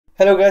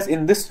Hello guys,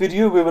 in this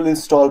video we will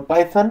install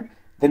Python,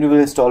 then we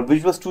will install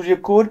Visual Studio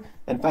Code,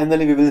 and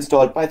finally we will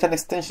install Python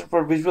extension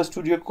for Visual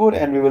Studio Code,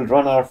 and we will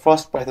run our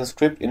first Python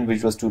script in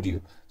Visual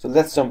Studio. So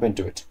let's jump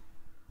into it.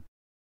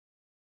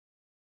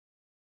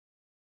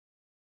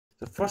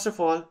 So first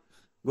of all,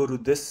 go to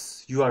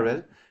this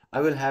URL.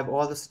 I will have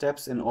all the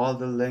steps and all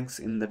the links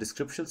in the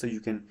description, so you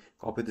can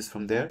copy this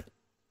from there.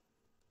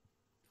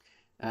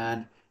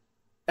 And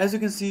as you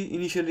can see,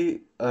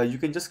 initially you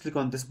can just click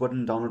on this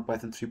button, download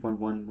Python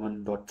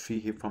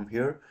 3.11.3 from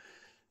here.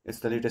 It's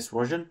the latest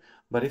version,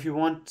 but if you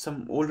want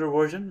some older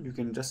version, you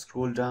can just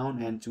scroll down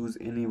and choose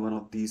any one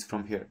of these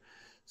from here.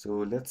 So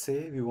let's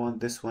say we want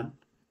this one,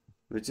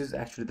 which is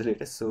actually the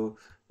latest. So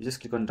you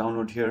just click on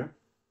download here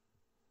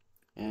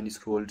and you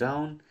scroll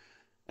down,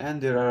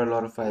 and there are a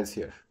lot of files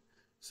here.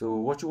 So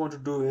what you want to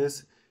do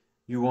is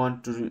you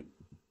want to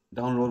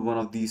download one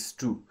of these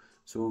two.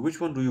 So which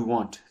one do you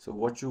want? So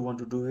what you want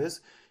to do is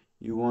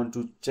you want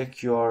to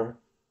check your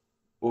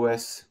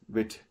OS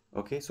bit.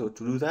 Okay, so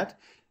to do that,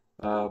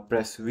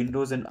 press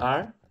Windows and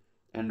R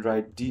and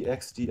write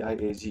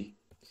DXDIAG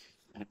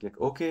and click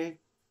OK.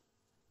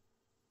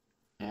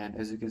 And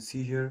as you can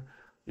see here,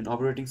 in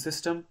operating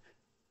system,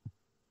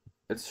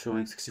 it's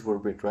showing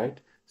 64-bit,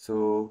 right?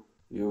 So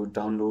you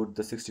download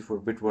the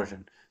 64-bit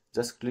version.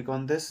 Just click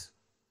on this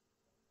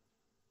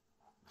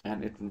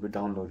and it will be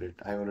downloaded.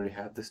 I already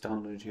have this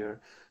downloaded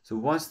here. So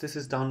once this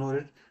is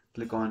downloaded,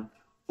 click on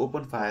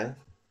open file,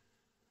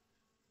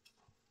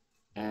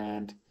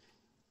 and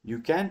you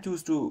can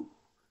choose to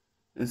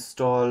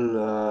install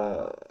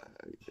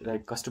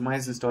like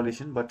customized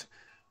installation, but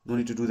no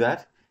need to do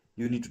that.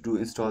 You need to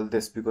install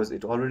this because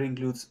it already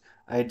includes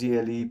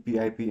IDLE,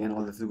 PIP and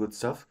all this good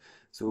stuff.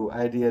 So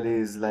IDLE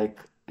is like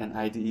an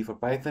IDE for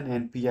Python,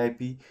 and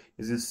PIP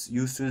is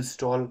used to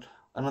install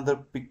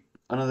another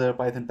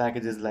Python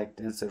packages like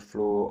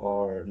TensorFlow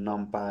or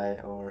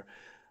NumPy or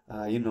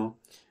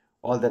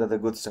all that other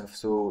good stuff.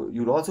 So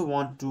you'll also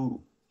want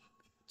to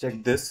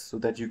check this so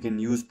that you can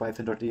use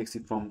python.exe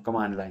from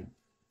command line.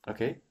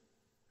 Okay,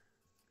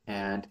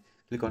 and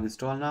click on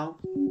install now,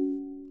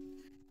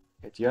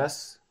 hit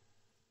yes,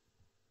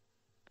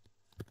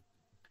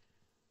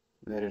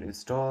 let it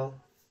install.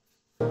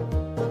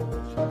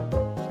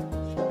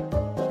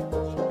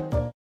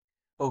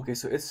 Okay,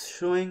 so it's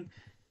showing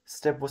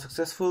step was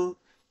successful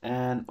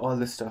and all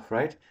this stuff,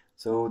 right?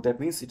 So that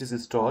means it is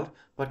installed,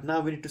 but now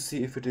we need to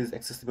see if it is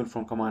accessible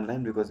from command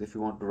line, because if you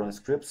want to run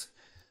scripts,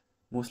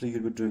 mostly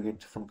you'll be doing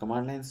it from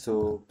command line.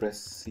 So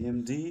press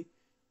CMD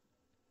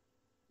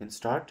and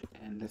start,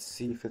 and let's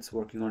see if it's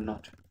working or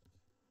not.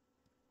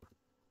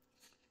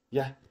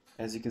 Yeah,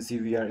 as you can see,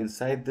 we are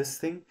inside this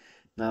thing.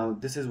 Now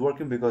this is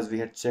working because we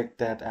had checked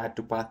that add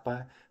to path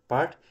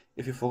part.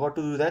 If you forgot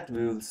to do that,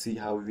 we will see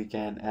how we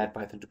can add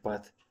Python to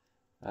path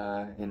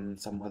in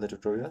some other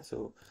tutorial.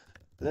 So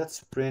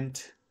let's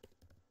print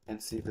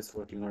and see if it's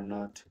working or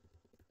not.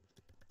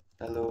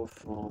 Hello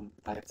from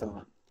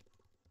Python.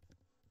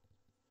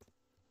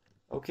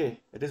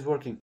 Okay, it is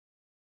working.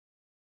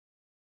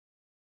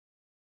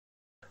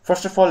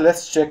 First of all,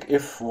 let's check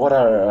if what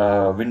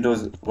our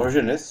Windows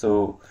version is.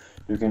 So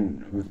you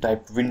can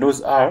type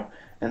Windows R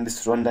and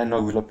this run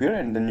dialog will appear,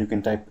 and then you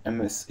can type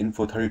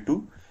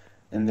msinfo32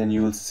 and then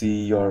you will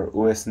see your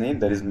OS name,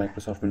 that is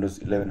Microsoft Windows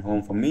 11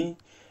 Home for me.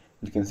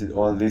 You can see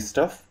all this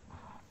stuff.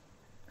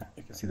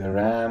 You can see the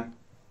RAM.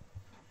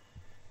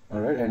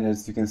 Alright, and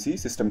as you can see,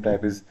 system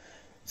type is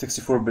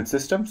 64-bit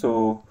system,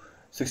 so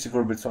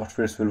 64-bit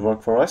softwares will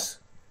work for us.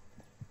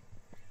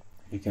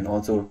 You can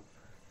also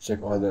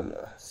check all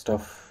the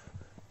stuff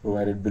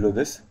provided below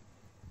this.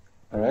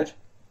 Alright,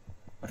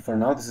 but for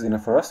now this is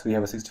enough for us. We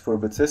have a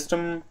 64-bit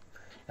system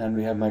and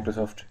we have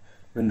Microsoft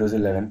Windows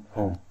 11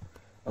 Home.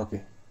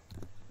 Okay,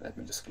 let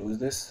me just close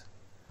this.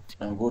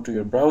 Now go to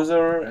your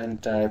browser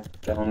and type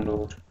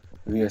download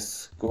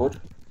vscode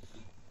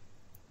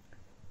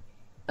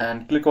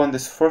and click on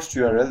this first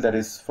URL, that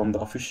is from the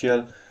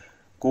official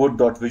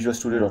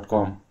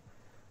code.visualstudio.com.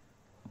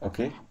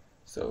 okay,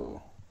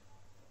 so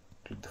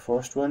click the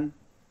first one,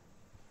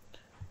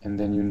 and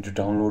then you need to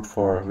download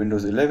for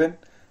Windows 11.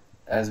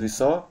 As we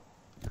saw,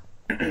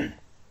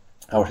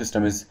 our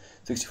system is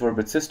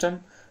 64-bit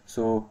system,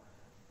 so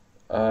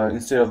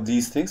instead of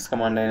these things,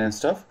 command line and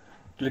stuff,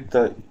 click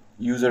the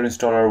user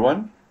installer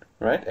one,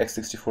 right,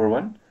 x64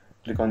 one.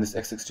 Click on this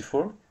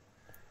x64,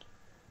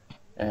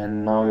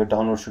 and now your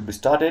download should be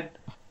started,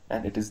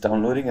 and it is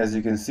downloading, as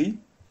you can see.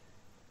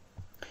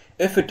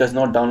 If it does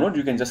not download,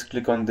 you can just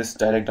click on this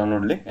direct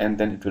download link and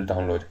then it will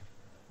download.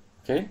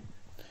 Okay,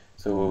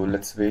 so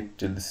let's wait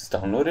till this is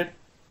downloaded.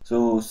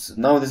 So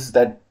now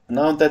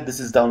that this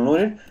is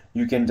downloaded,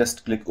 you can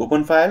just click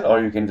open file,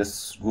 or you can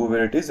just go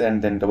where it is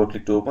and then double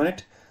click to open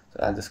it. So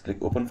I'll just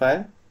click open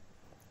file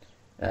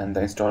and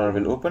the installer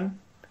will open.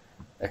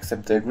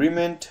 Accept the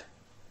agreement,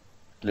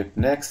 click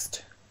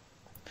next,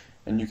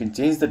 and you can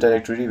change the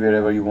directory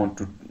wherever you want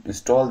to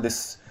install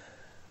this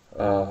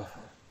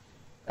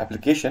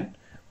application.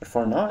 But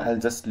for now, I'll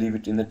just leave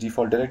it in the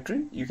default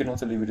directory. You can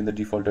also leave it in the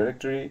default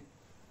directory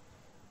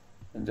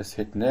and just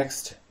hit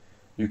next.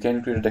 you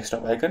can create a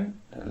desktop icon.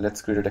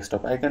 Let's create a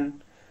desktop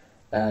icon,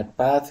 add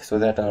path so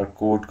that our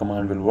code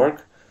command will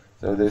work.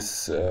 So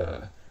this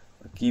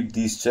keep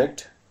these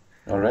checked.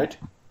 Alright,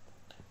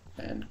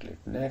 and click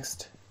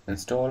next,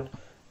 install.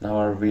 Now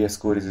our VS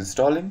Code is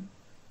installing.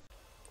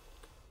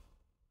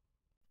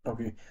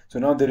 Okay, so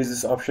now there is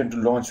this option to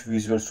launch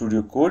Visual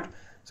Studio Code.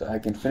 So I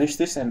can finish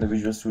this and the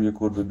Visual Studio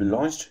Code will be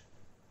launched.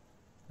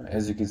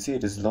 As you can see,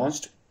 it is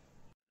launched.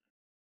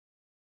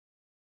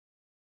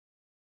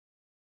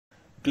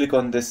 Click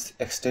on this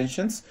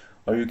extensions,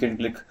 or you can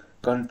click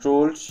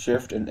Control,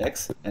 Shift and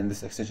X and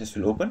this extensions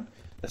will open.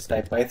 Let's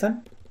type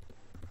Python.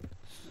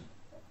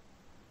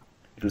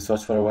 It will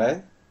search for a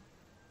while.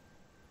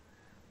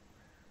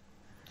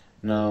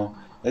 Now,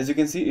 as you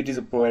can see, it is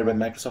provided by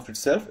Microsoft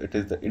itself. It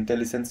is the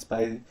IntelliSense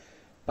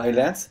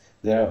Pylance.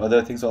 There are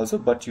other things also,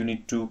 but you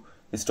need to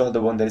install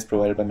the one that is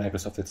provided by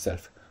Microsoft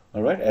itself.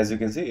 Alright, as you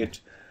can see,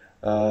 it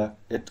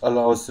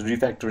allows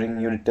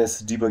refactoring, unit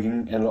tests,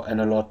 debugging,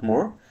 and a lot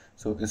more.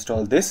 So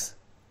install this,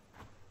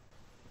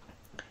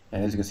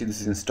 and as you can see,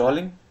 this is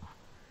installing.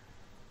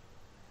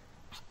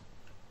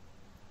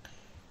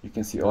 You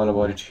can see all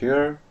about it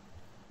here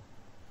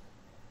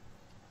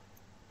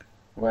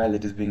while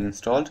it is being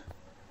installed.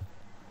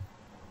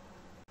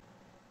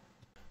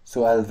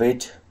 So I'll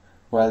wait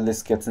while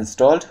this gets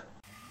installed.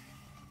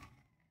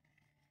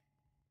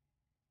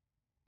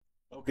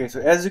 Okay, so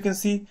as you can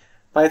see,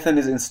 Python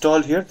is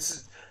installed here.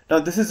 Now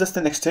this is just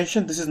an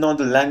extension. This is not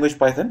the language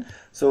Python.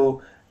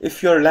 So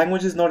if your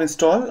language is not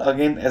installed,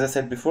 again, as I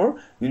said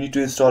before, you need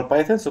to install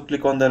Python. So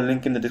click on the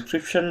link in the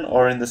description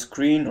or in the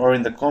screen or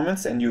in the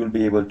comments and you will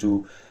be able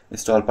to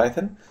install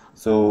Python.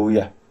 So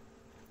yeah,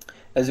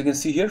 as you can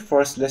see here,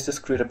 first let's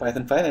just create a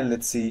Python file and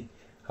let's see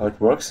how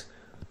it works.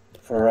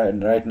 For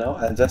right now,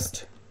 I'll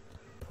just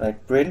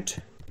write print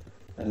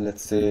and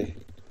let's say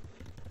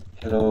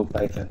hello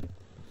Python.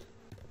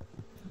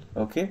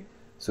 Okay,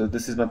 so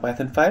this is my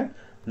Python file.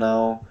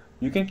 Now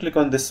you can click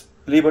on this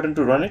play button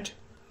to run it.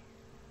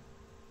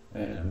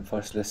 And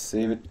first let's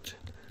save it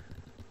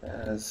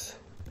as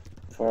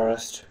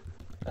first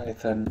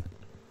Python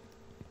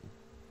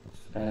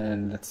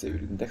and let's save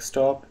it in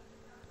desktop.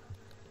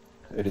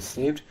 It is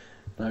saved.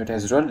 Now it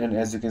has run, and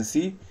as you can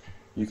see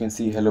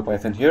hello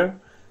Python here,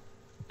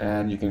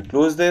 and you can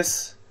close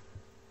this.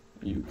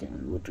 You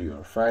can go to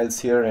your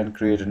files here and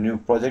create a new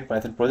project,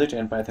 Python project,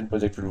 and Python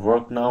project will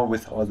work now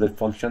with all the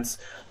functions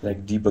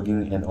like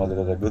debugging and all the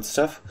other good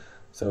stuff.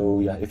 So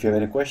yeah, if you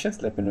have any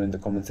questions, let me know in the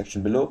comment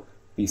section below.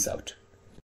 Peace out.